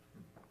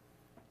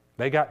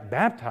 They got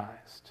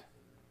baptized,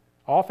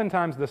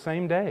 oftentimes the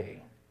same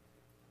day.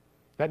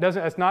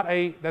 That's not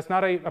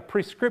a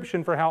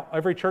prescription for how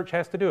every church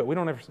has to do it. We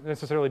don't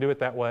necessarily do it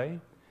that way.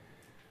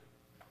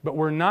 But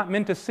we're not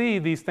meant to see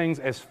these things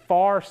as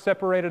far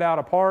separated out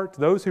apart.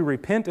 Those who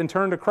repent and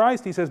turn to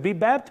Christ, he says, be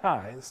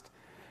baptized,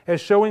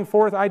 as showing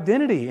forth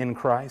identity in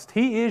Christ.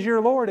 He is your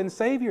Lord and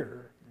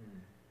Savior.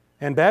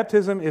 And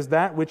baptism is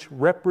that which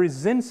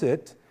represents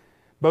it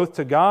both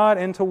to God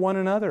and to one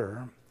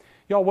another.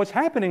 Y'all, what's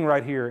happening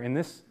right here in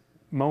this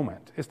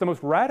moment is the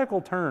most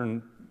radical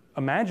turn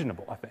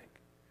imaginable, I think.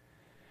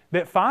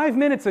 That 5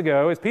 minutes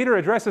ago, as Peter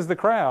addresses the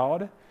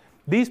crowd,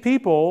 these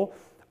people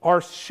are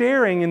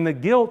sharing in the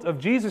guilt of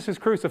Jesus'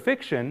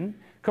 crucifixion,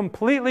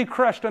 completely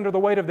crushed under the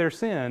weight of their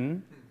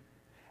sin.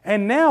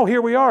 And now,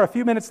 here we are, a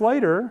few minutes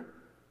later,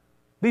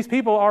 these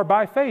people are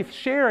by faith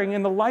sharing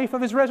in the life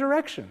of His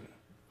resurrection.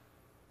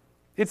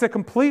 It's a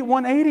complete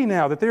 180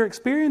 now that they're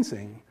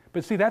experiencing.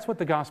 But see, that's what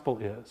the gospel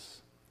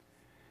is.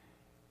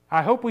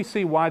 I hope we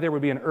see why there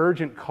would be an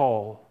urgent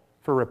call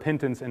for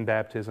repentance and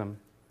baptism.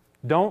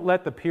 Don't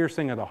let the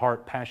piercing of the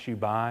heart pass you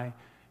by.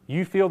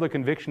 You feel the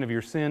conviction of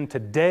your sin.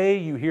 Today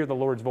you hear the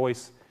Lord's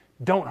voice.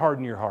 Don't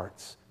harden your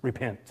hearts.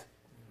 Repent.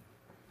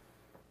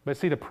 But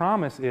see, the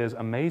promise is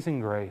amazing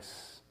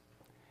grace.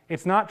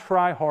 It's not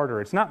try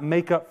harder. It's not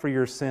make up for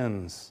your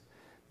sins.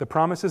 The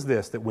promise is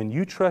this, that when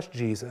you trust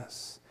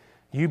Jesus,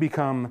 you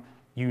become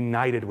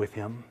united with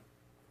Him.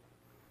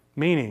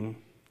 Meaning,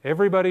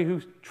 everybody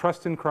who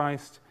trusts in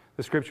Christ,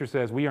 the Scripture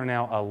says, we are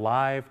now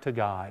alive to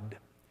God.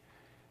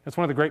 That's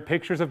one of the great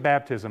pictures of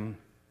baptism.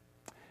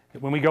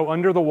 When we go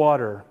under the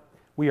water,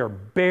 we are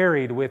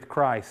buried with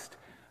Christ.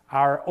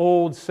 Our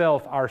old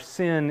self, our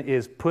sin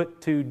is put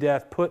to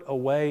death, put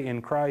away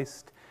in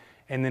Christ,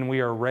 and then we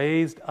are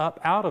raised up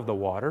out of the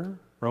water.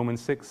 Romans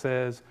 6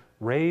 says,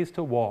 raised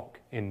to walk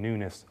in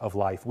newness of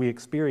life. We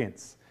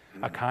experience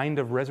a kind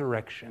of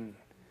resurrection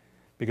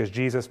because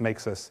Jesus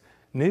makes us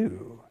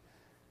new.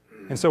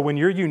 And so when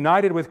you're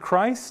united with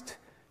Christ,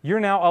 you're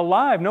now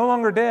alive, no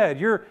longer dead.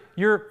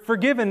 You're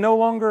forgiven, no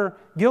longer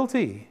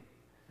guilty.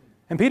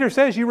 And Peter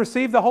says you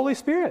receive the Holy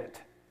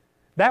Spirit,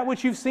 that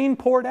which you've seen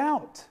poured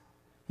out.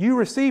 You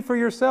receive for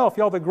yourself.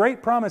 Y'all, the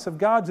great promise of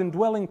God's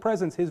indwelling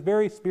presence, His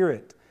very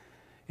Spirit,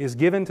 is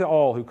given to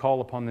all who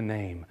call upon the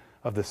name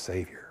of the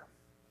Savior.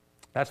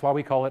 That's why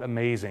we call it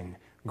amazing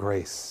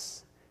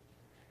grace.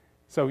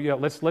 So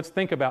let's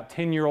think about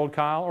 10-year-old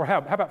Kyle, or how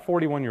about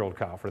 41-year-old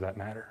Kyle for that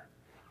matter.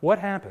 What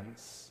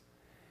happens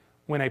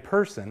when a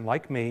person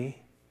like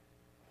me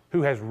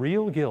who has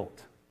real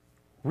guilt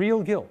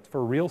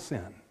for real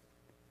sin,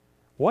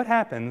 what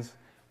happens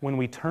when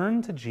we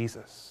turn to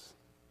Jesus?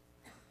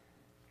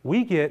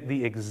 We get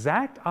the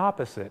exact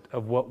opposite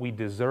of what we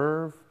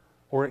deserve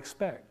or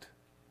expect.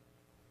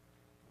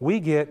 We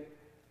get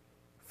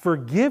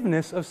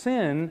forgiveness of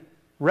sin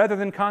rather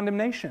than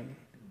condemnation.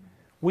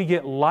 We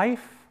get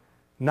life,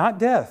 not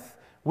death.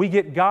 We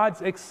get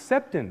God's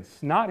acceptance,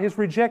 not His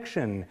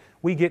rejection.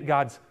 We get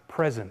God's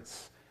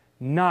presence,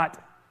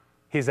 not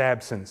His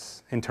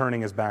absence in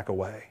turning His back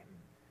away.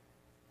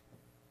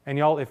 And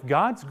y'all, if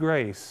God's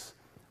grace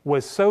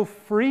was so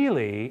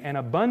freely and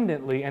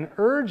abundantly and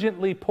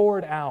urgently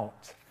poured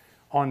out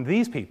on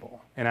these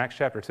people in Acts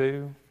chapter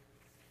 2,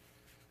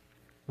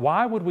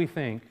 why would we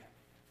think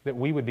that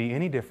we would be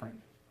any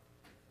different?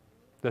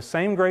 The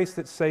same grace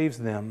that saves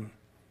them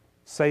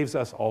saves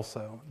us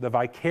also. The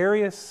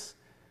vicarious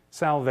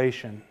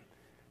salvation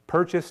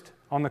purchased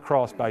on the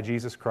cross by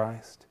Jesus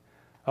Christ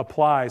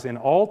applies in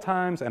all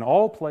times and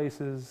all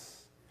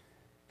places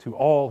to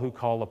all who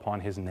call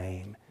upon His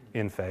name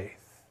in faith.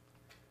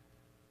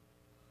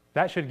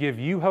 That should give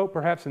you hope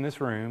perhaps in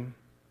this room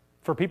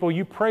for people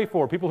you pray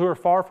for, people who are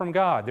far from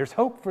God. There's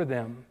hope for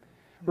them.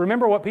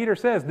 Remember what Peter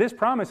says, this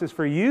promise is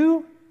for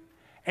you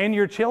and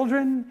your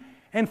children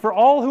and for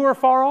all who are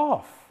far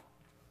off,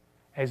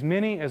 as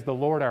many as the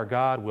Lord our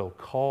God will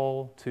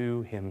call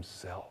to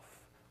Himself.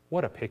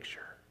 What a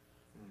picture.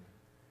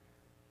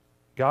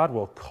 God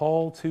will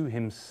call to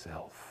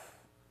Himself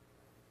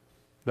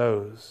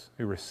those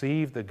who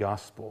receive the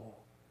gospel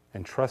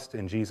and trust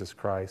in Jesus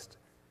Christ.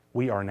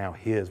 We are now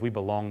His. We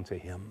belong to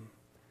Him.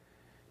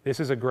 This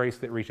is a grace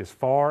that reaches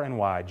far and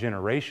wide,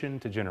 generation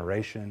to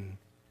generation.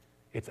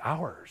 It's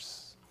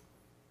ours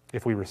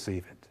if we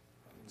receive it.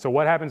 So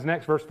what happens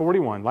next? Verse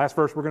 41, last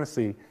verse we're going to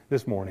see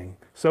this morning.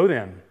 So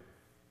then,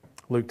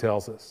 Luke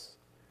tells us,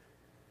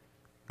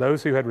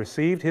 those who had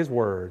received His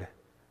word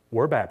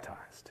were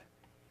baptized.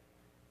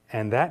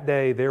 And that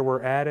day there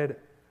were added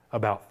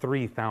about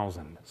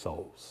 3,000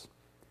 souls.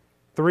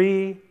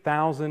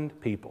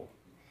 3,000 people.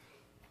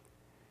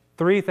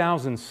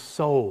 3,000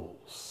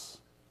 souls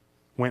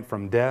went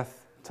from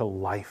death to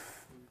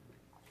life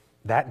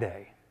that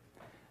day.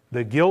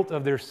 The guilt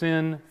of their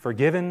sin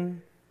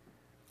forgiven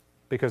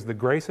because the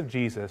grace of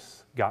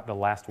Jesus got the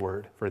last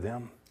word for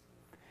them.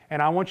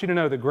 And I want you to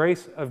know the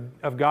grace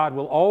of God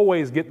will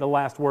always get the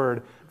last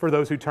word for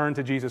those who turn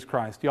to Jesus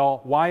Christ.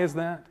 Y'all, why is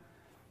that?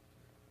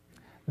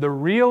 The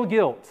real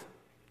guilt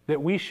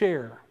that we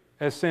share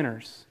as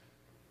sinners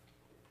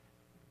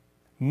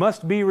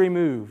must be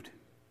removed.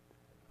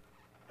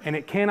 And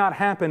it cannot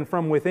happen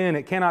from within.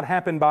 It cannot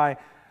happen by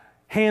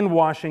hand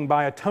washing,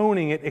 by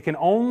atoning. It can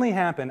only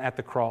happen at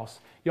the cross.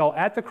 Y'all,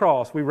 at the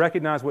cross, we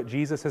recognize what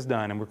Jesus has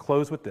done, and we'll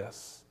close with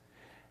this.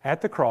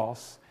 At the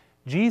cross,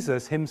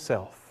 Jesus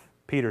Himself,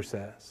 Peter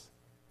says,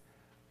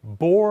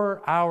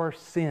 bore our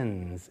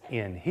sins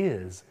in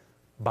His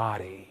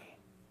body.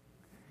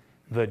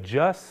 The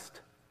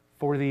just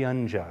for the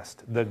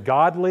unjust, the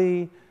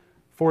godly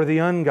for the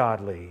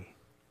ungodly.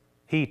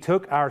 He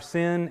took our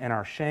sin and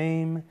our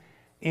shame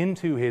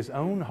into His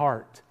own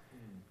heart.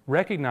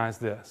 Recognize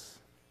this.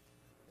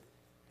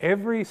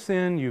 Every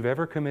sin you've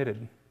ever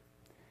committed,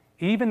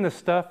 even the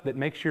stuff that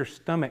makes your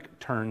stomach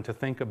turn to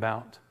think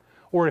about,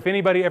 or if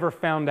anybody ever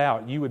found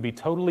out, you would be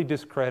totally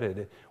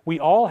discredited. We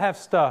all have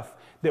stuff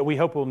that we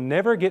hope will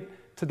never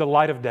get to the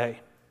light of day.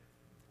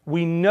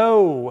 We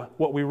know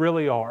what we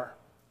really are.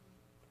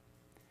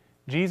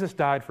 Jesus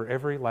died for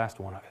every last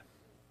one of it.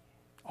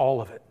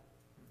 All of it.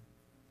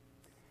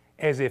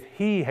 As if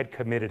He had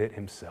committed it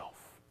Himself.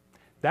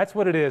 That's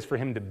what it is for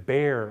Him to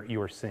bear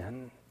your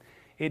sin.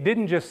 It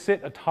didn't just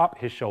sit atop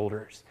His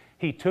shoulders.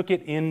 He took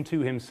it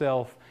into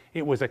Himself.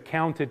 It was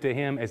accounted to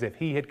Him as if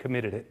He had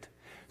committed it.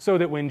 so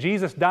that when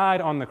Jesus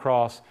died on the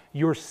cross,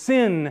 your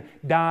sin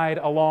died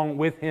along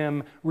with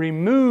him,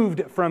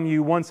 removed from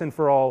you once and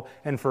for all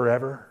and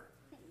forever.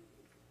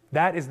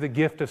 That is the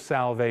gift of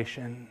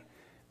salvation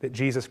that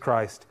Jesus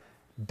Christ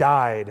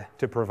died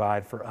to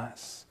provide for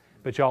us.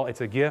 But y'all, it's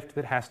a gift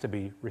that has to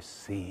be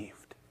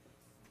received.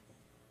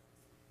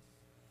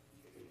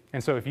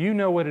 And so if you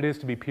know what it is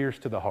to be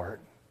pierced to the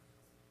heart,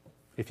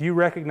 if you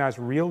recognize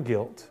real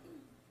guilt,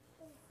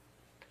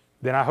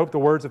 then I hope the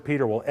words of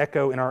Peter will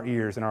echo in our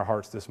ears and our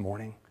hearts this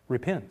morning.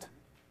 Repent.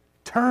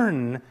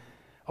 Turn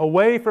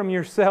away from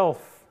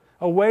yourself,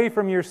 away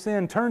from your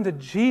sin. Turn to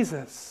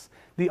Jesus,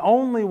 the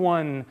only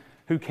one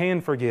who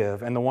can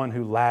forgive and the one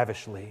who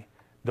lavishly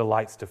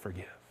delights to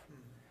forgive.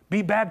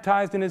 Be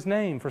baptized in His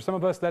name. For some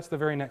of us, that's the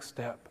very next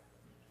step.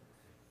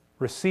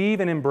 Receive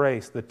and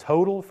embrace the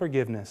total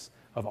forgiveness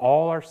of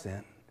all our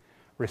sin.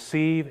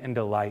 Receive and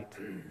delight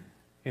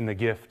in the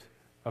gift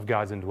of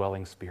God's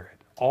indwelling Spirit.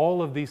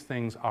 All of these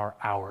things are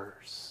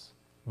ours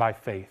by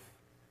faith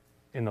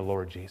in the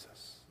Lord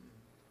Jesus.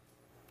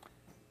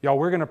 Y'all,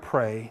 we're going to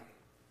pray.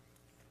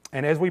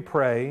 And as we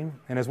pray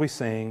and as we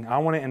sing, I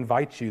want to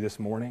invite you this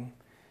morning.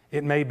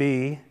 It may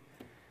be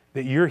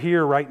that you're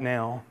here right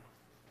now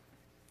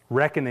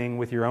reckoning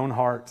with your own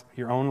heart,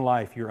 your own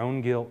life, your own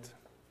guilt.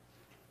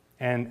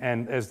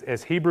 And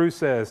as Hebrews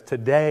says,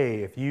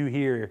 today, if you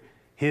hear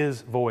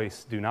His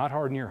voice, do not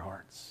harden your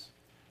hearts.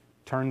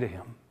 Turn to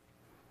Him.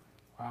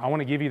 I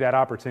want to give you that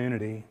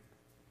opportunity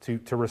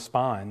to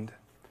respond,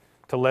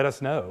 to let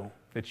us know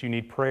that you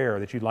need prayer,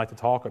 that you'd like to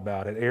talk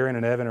about it. Aaron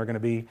and Evan are going to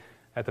be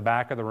at the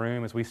back of the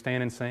room as we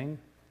stand and sing,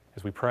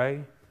 as we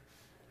pray.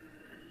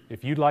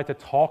 If you'd like to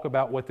talk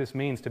about what this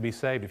means to be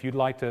saved, if you'd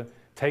like to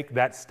take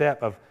that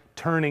step of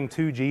turning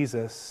to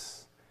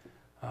Jesus,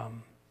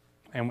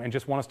 and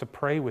just want us to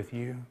pray with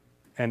you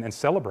and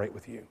celebrate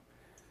with you,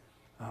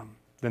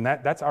 then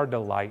that's our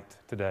delight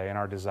today and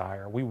our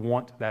desire. We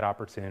want that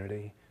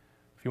opportunity.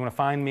 If you want to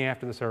find me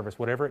after the service,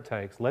 whatever it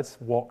takes, let's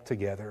walk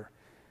together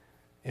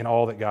in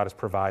all that God has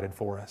provided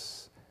for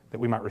us, that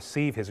we might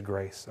receive His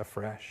grace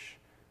afresh,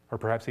 or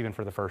perhaps even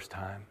for the first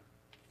time.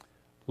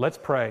 Let's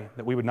pray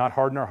that we would not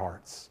harden our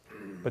hearts,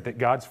 but that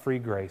God's free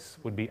grace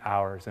would be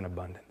ours in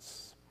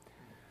abundance.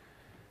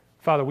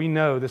 Father, we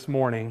know this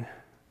morning,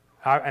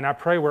 and I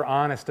pray we're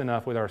honest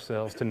enough with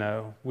ourselves to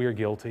know we are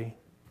guilty,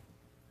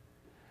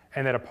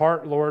 and that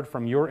apart, Lord,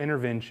 from your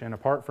intervention,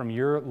 apart from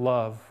your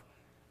love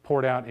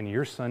poured out in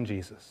your Son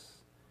Jesus,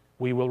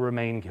 we will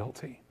remain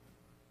guilty.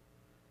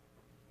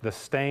 The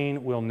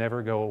stain will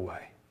never go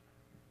away.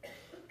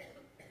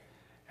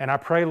 And I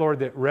pray, Lord,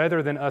 that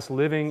rather than us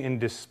living in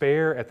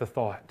despair at the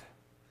thought,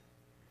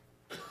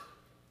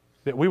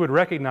 that we would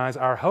recognize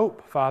our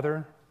hope,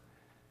 Father,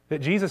 that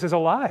Jesus is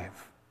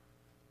alive.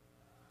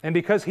 And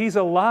because He's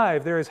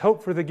alive, there is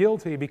hope for the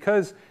guilty.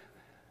 Because,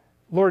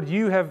 Lord,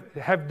 you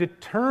have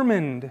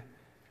determined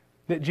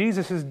that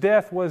Jesus'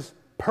 death was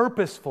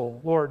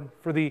purposeful, Lord,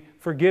 for the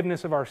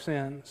forgiveness of our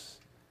sins.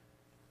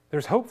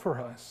 There's hope for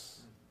us.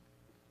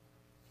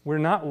 We're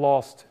not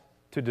lost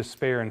to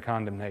despair and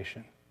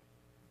condemnation.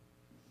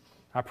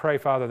 I pray,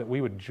 Father, that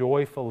we would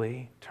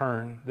joyfully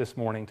turn this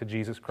morning to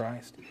Jesus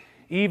Christ.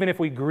 Even if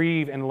we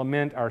grieve and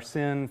lament our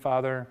sin,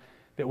 Father,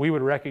 that we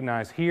would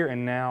recognize here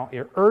and now,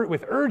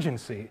 with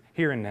urgency,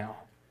 here and now,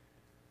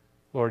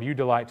 Lord, you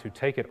delight to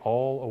take it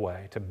all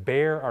away, to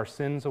bear our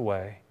sins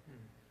away,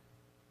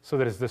 so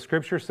that as the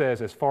Scripture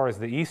says, as far as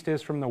the east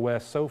is from the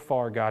west, so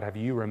far, God, have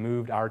you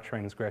removed our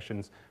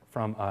transgressions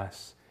from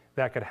us.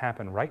 That could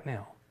happen right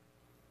now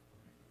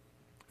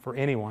for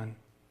anyone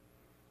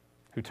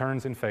who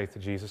turns in faith to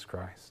Jesus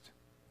Christ,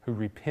 who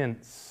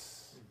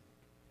repents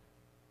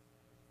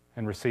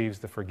and receives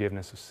the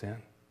forgiveness of sin.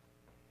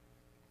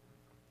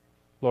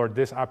 Lord,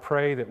 I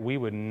pray that we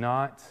would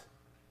not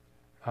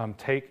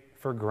take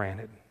for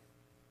granted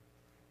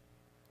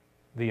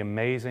the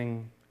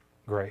amazing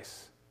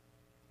grace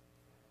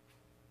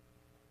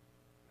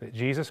that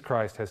Jesus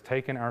Christ has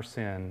taken our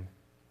sin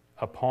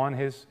upon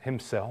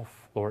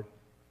Himself, Lord,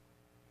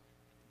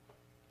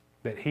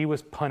 that He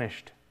was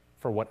punished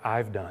for what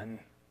I've done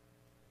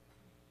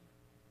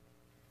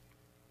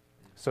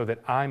so that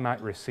I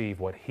might receive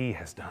what He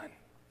has done,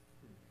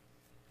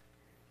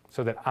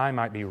 so that I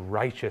might be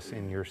righteous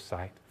in your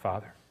sight,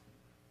 Father.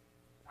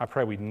 I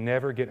pray we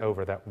never get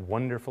over that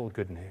wonderful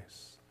good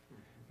news.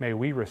 May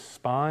we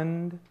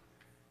respond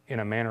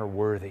in a manner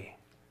worthy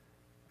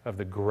of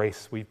the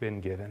grace we've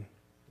been given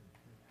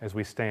as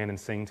we stand and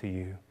sing to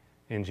you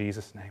in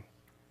Jesus' name.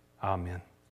 Amen.